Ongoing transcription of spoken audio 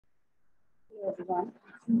everyone.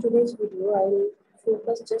 In today's video, I will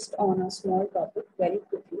focus just on a small topic very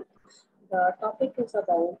quickly. The topic is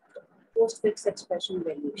about postfix expression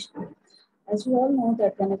valuation. As you all know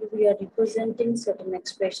that whenever we are representing certain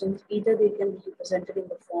expressions, either they can be represented in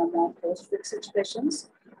the form of postfix expressions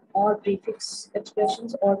or prefix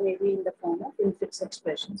expressions, or maybe in the form of infix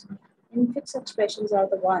expressions. Infix expressions are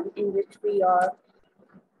the one in which we are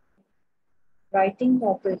writing the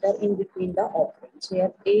operator in between the operands.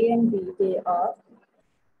 Here A and B, they are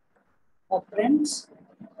operands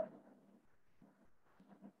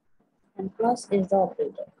and plus is the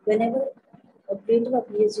operator. Whenever operator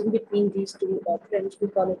appears in between these two operands, we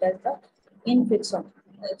call it as the infix of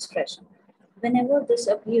expression. Whenever this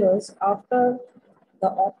appears after the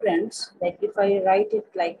operands, like if I write it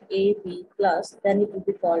like A, B plus, then it will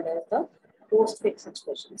be called as the postfix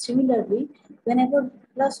expression. Similarly, whenever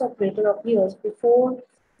plus operator appears before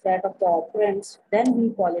that of the operands, then we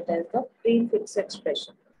call it as the prefix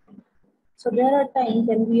expression. So there are times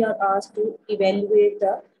when we are asked to evaluate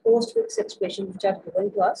the postfix expressions which are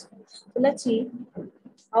given to us. So let's see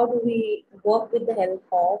how do we work with the help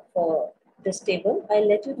of this table. I'll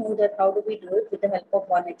let you know that how do we do it with the help of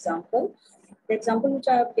one example. The example which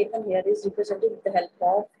I have taken here is represented with the help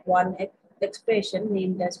of one expression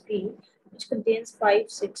named as P, which contains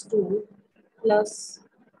 562 plus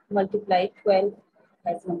multiply 12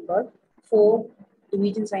 as number, 4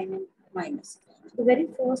 division sign and minus. The very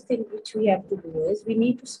first thing which we have to do is we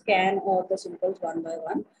need to scan all the symbols one by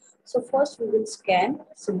one. So first we will scan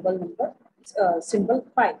symbol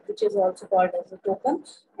 5, which is also called as a token,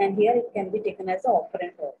 and here it can be taken as an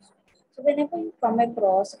operand also. So whenever you come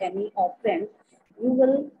across any operand, you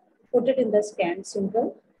will put it in the scan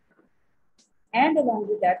symbol, and along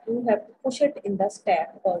with that you have to push it in the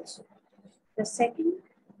stack also. The second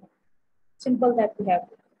symbol that we have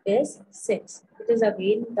is 6. It is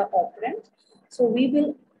again the operand. So we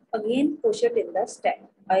will again push it in the stack.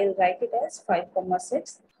 I'll write it as 5,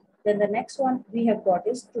 6. Then the next one we have got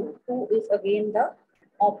is 2. 2 is again the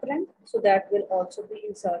operand. So that will also be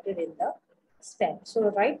inserted in the stack. So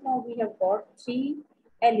right now we have got 3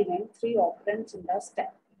 elements, 3 operands in the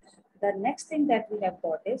stack. The next thing that we have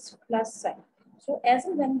got is plus sign. So as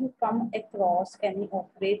and when you come across any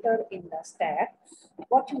operator in the stack,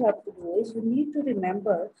 what you have to do is you need to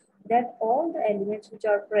remember that all the elements which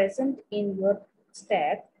are present in your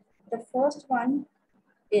stack, the first one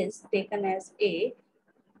is taken as A.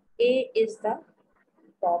 A is the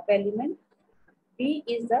top element. B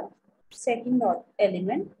is the second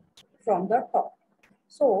element from the top.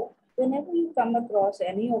 So whenever you come across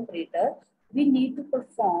any operator, we need to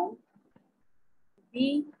perform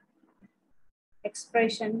B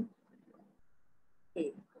expression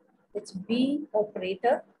A. It's B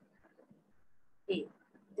operator A.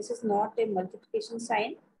 This is not a multiplication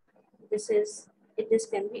sign. This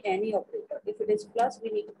can be any operator. If it is plus, we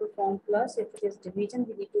need to perform plus. If it is division,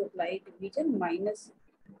 we need to apply division, minus,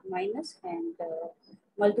 and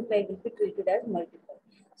multiply will be treated as multiply.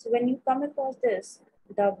 So when you come across this,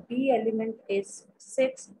 the B element is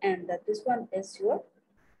 6 and this one is your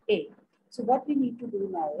A. So what we need to do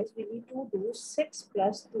now is we need to do 6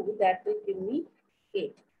 plus 2, that will give me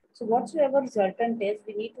 8. So whatsoever resultant is,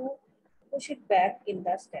 we need to push it back in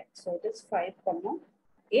the stack. So it is 5,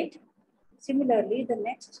 8. Similarly, the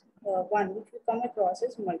next one which we come across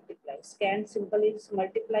is multiply. Scan symbol is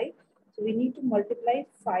multiply. So we need to multiply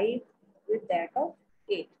 5 with that of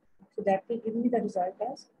 8. So that will give me the result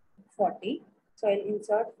as 40. So I'll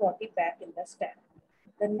insert 40 back in the stack.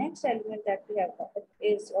 The next element that we have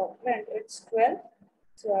is operand, it's 12.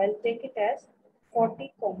 So I'll take it as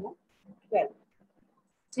 40, 12.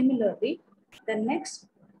 Similarly, the next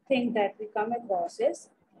thing that we come across is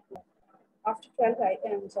after 12,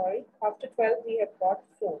 after 12 we have got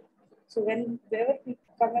 4. So whenever we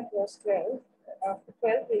come across 12, after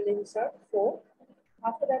 12 we'll insert 4.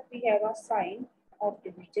 After that we have a sign of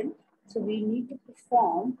division. So we need to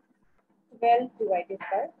perform 12 divided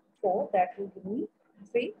by 4, that will give me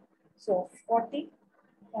 3. So 40,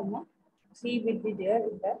 3 will be there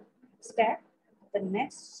in the stack. The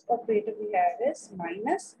next operator we have is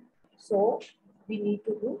minus. So we need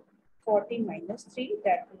to do 40 minus 3,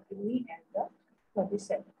 that will give me as the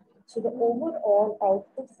 37. So the overall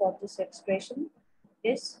output for this expression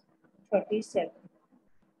is 37.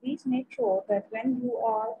 Please make sure that when you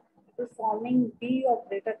are performing B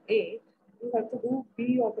operator A, you have to do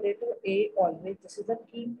B operator A always. This is the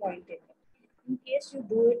key point in it. In case you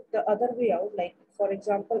do it the other way out, like for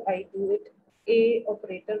example, I do it A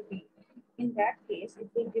operator B. In that case, it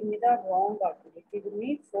will give me the wrong output. It will give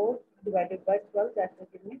me 4 divided by 12, that will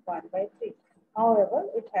give me 1 by 3. However,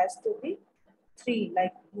 it has to be 3,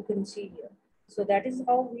 like you can see here. So that is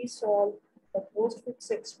how we solve the postfix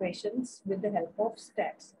expressions with the help of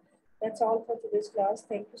stats. That's all for today's class.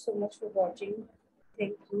 Thank you so much for watching.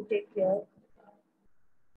 Thank you. Take care.